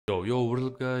Yo, what is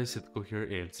up guys, 𝐒𝐔𝐿 here,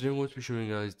 and today I'm going to be showing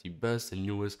you guys the best and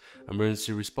newest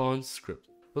emergency response script.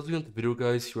 Let's get into the video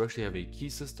guys. You actually have a key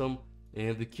system,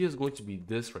 and the key is going to be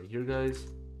this right here guys.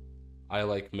 I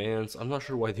like mans. I'm not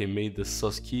sure why they made this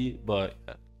sus key, but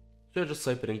yeah. So just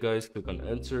type it in guys, click on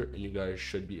enter, and you guys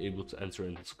should be able to enter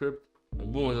in the script.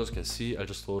 And boom, as you can see, I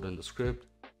just loaded in the script.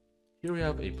 Here we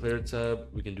have a player tab.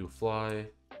 We can do fly.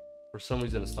 For some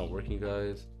reason it's not working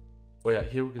guys. But yeah,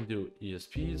 here we can do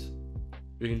ESPs.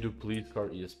 We can do police car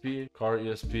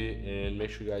ESP, and make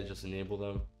sure you guys just enable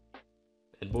them.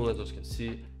 And boom, as you can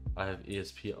see, I have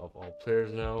ESP of all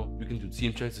players now. We can do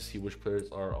team checks to see which players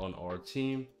are on our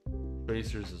team.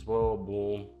 Tracers as well,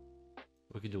 boom.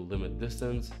 We can do limit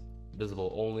distance,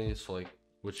 visible only, so like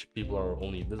which people are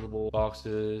only visible.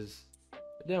 Boxes.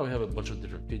 And yeah, we have a bunch of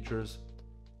different features.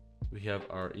 We have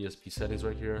our ESP settings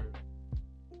right here.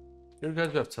 Here guys,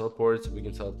 we have teleports. We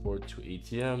can teleport to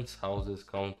ATMs, houses,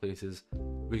 common places.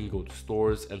 We can go to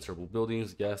stores, enterable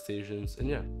buildings, gas stations, and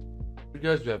yeah. Here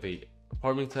guys, we have a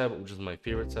apartment tab, which is my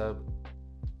favorite tab.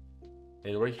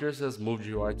 And right here it says move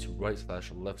GUI to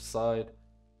right/left side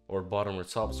or bottom or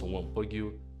top, so it won't bug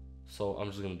you. So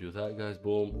I'm just gonna do that guys,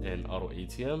 boom, and auto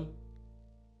ATM,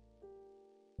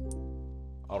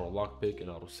 auto lockpick,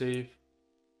 and auto save.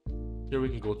 Here we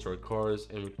can go to our cars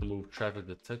and we can move traffic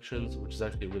detections, which is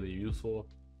actually really useful.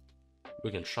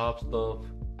 We can shop stuff,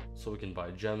 so we can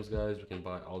buy gems guys, we can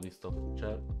buy all these stuff in the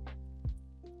chat.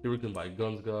 Here we can buy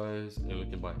guns guys, and we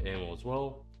can buy ammo as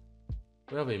well.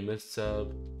 We have a mist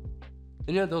tab.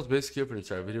 And yeah, that was basically it for the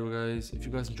entire video guys. If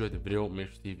you guys enjoyed the video, make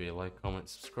sure to leave a like, comment,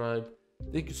 subscribe.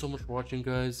 Thank you so much for watching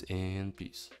guys, and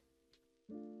peace.